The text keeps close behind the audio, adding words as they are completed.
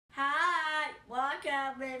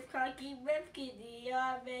out with Cocky with Kitty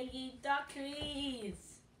are making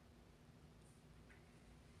dockeries.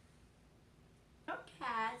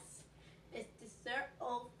 Okay, it's dessert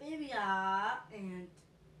Olivia and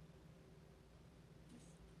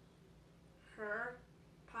her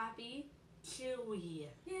puppy Chewie.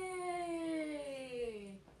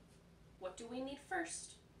 Yay! What do we need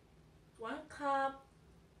first? 1 cup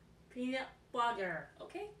peanut butter.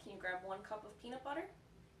 Okay, can you grab 1 cup of peanut butter?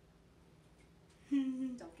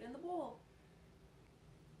 Dump it in the bowl.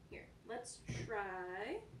 Here, let's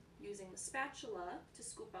try using the spatula to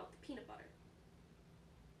scoop out the peanut butter.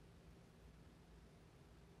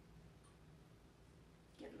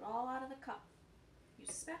 Get it all out of the cup. Use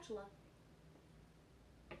a spatula.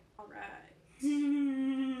 All right.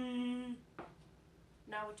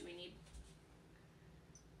 Now what do we need?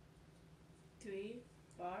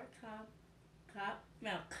 3/4 cup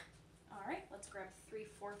milk. All right, let's grab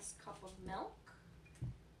 3/4 cup of milk.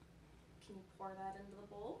 Can you pour that into the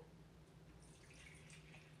bowl?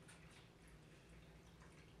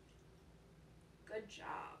 Good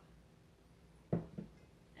job.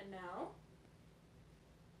 And now?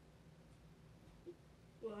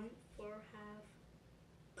 1/4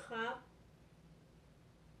 cup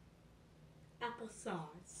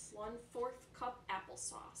applesauce. 1/4 cup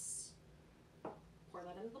applesauce. Pour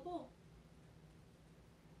that into the bowl.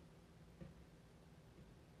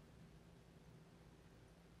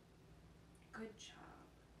 Good job.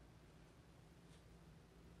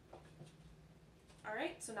 All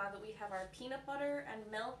right, so now that we have our peanut butter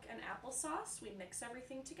and milk and applesauce, we mix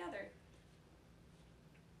everything together.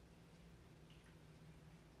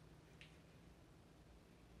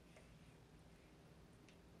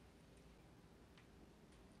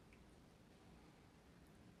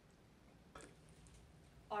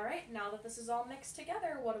 All right, now that this is all mixed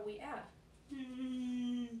together, what do we add?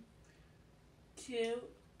 2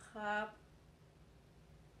 cup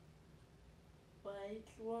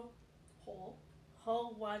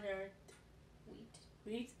whole water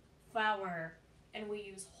wheat flour. And we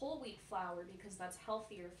use whole wheat flour because that's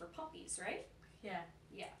healthier for puppies, right? Yeah.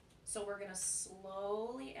 Yeah. So we're gonna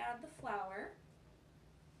slowly add the flour,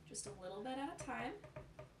 just a little bit at a time.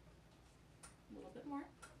 A little bit more.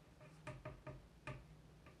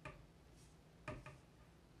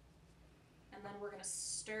 And then we're gonna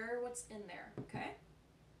stir what's in there, okay?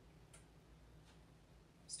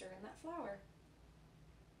 Stir in that flour.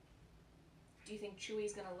 Do you think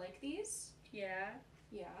Chewie's gonna like these? Yeah.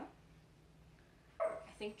 Yeah.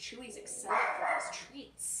 I think Chewie's excited for these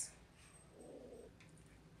treats.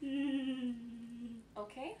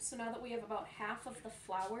 Okay, so now that we have about half of the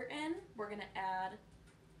flour in, we're gonna add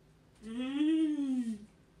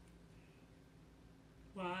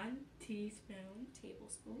 1 teaspoon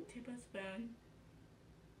tablespoon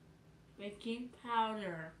baking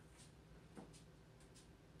powder.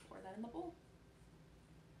 Pour that in the bowl.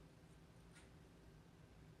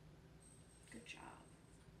 Good job.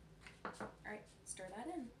 Alright, stir that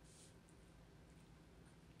in.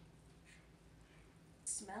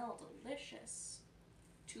 Smell delicious.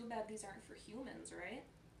 Too bad these aren't for humans, right?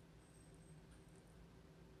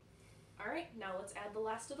 Alright, now let's add the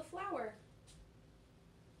last of the flour.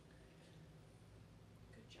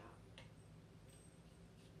 Good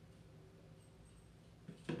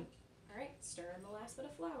job. Alright, stir in the last bit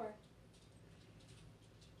of flour.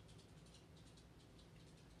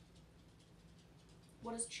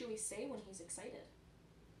 What does Chewie say when he's excited?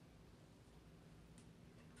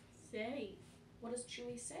 Say. What does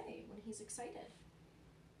Chewie say when he's excited?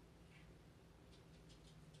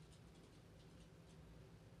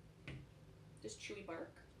 Does Chewie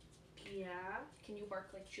bark? Yeah. Can you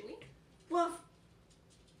bark like Chewie? Woof.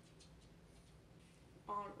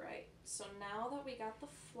 Alright, so now that we got the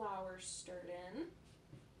flour stirred in,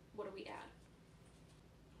 what do we add?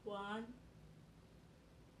 1/3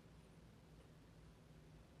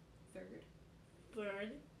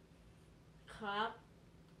 cup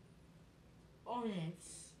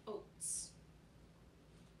oats.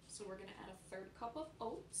 So we're going to add a 1/3 cup of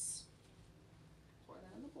oats. Pour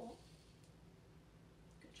that in the bowl.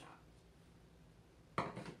 Good job.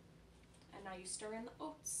 And now you stir in the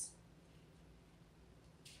oats.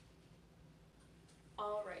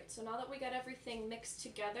 Alright, so now that we got everything mixed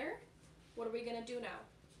together, what are we going to do now?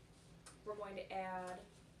 We're going to add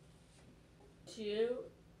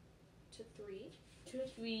 2 to 3 to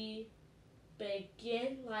 3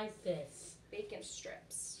 bacon slices. bacon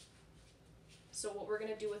strips. So what we're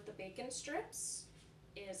going to do with the bacon strips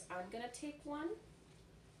is I'm going to take one,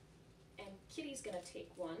 and Kitty's going to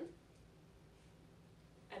take one,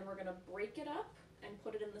 and we're going to break it up and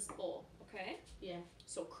put it in this bowl, okay? Yeah.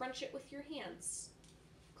 So crunch it with your hands.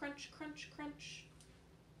 Crunch, crunch, crunch.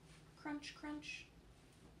 Crunch, crunch.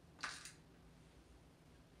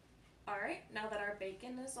 Alright, now that our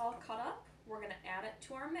bacon is all cut up, we're going to add it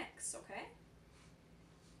to our mix, okay?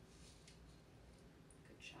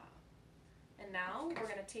 Good job. And now we're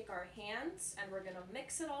going to take our hands and we're going to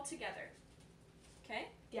mix it all together. Okay?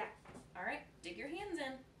 Yeah. Alright, dig your hands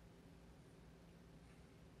in.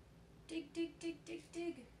 Dig, dig, dig, dig,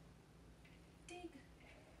 dig. Dig.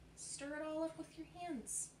 Stir it all up with your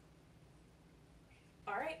hands.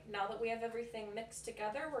 Alright, now that we have everything mixed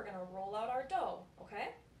together, we're going to roll out our dough, okay?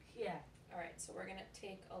 Yeah. Alright, so we're going to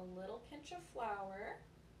take a little pinch of flour,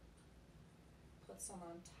 put some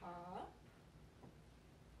on top,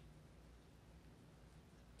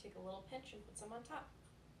 take a little pinch and put some on top,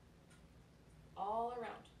 all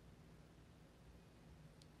around.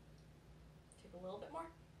 Take a little bit more.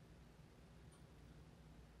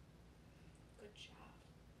 Good job.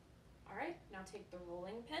 Alright, now take the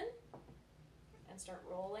rolling pin and start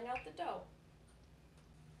rolling out the dough.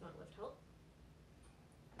 Want lift help?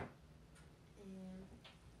 And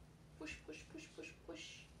push, push, push, push, push.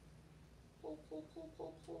 Pull, pull, pull,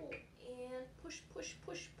 pull, pull. And push, push,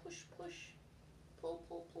 push, push, push. Pull,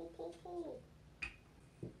 pull, pull, pull, pull.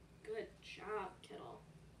 Good job, Kittle.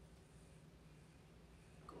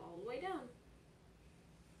 Go all the way down.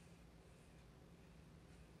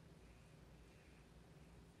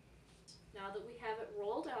 Now that we have it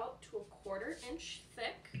rolled out to a 1/4 inch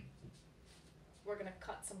thick, we're gonna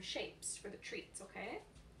cut some shapes for the treats, okay?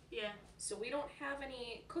 Yeah. So we don't have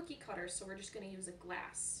any cookie cutters, so we're just gonna use a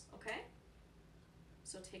glass, okay?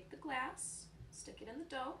 So take the glass, stick it in the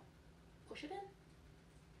dough, push it in.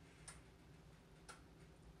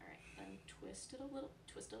 Alright, then twist it a little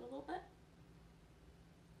bit.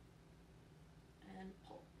 And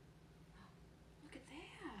pull. Look at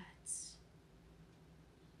that.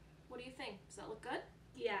 What do you think? Does that look good?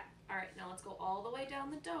 Yeah. Alright, now let's go all the way down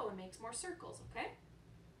the dough and make some more circles, okay?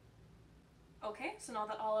 Okay, so now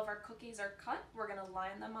that all of our cookies are cut, we're going to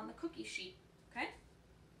line them on the cookie sheet, okay?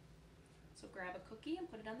 So grab a cookie and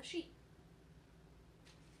put it on the sheet.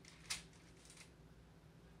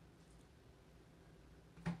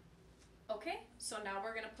 Okay, so now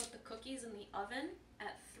we're going to put the cookies in the oven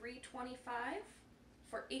at 325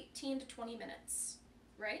 for 18 to 20 minutes,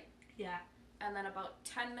 right? Yeah. And then about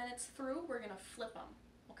 10 minutes through, we're going to flip them,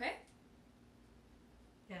 okay?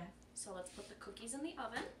 Yeah. So let's put the cookies in the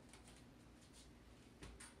oven.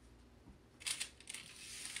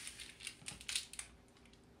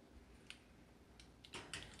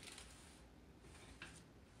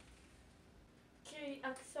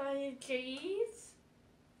 Excited cheese.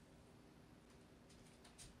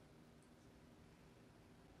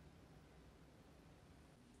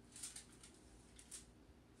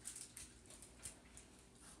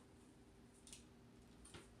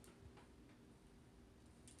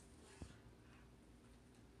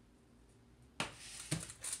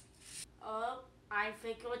 Oh, I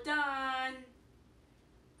think we're done.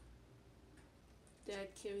 The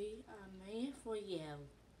Chewie are made for you.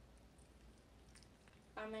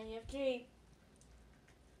 I made a cake.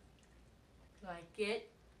 Like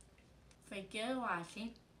it? Thank you for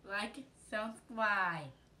watching. Like,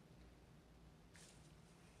 subscribe.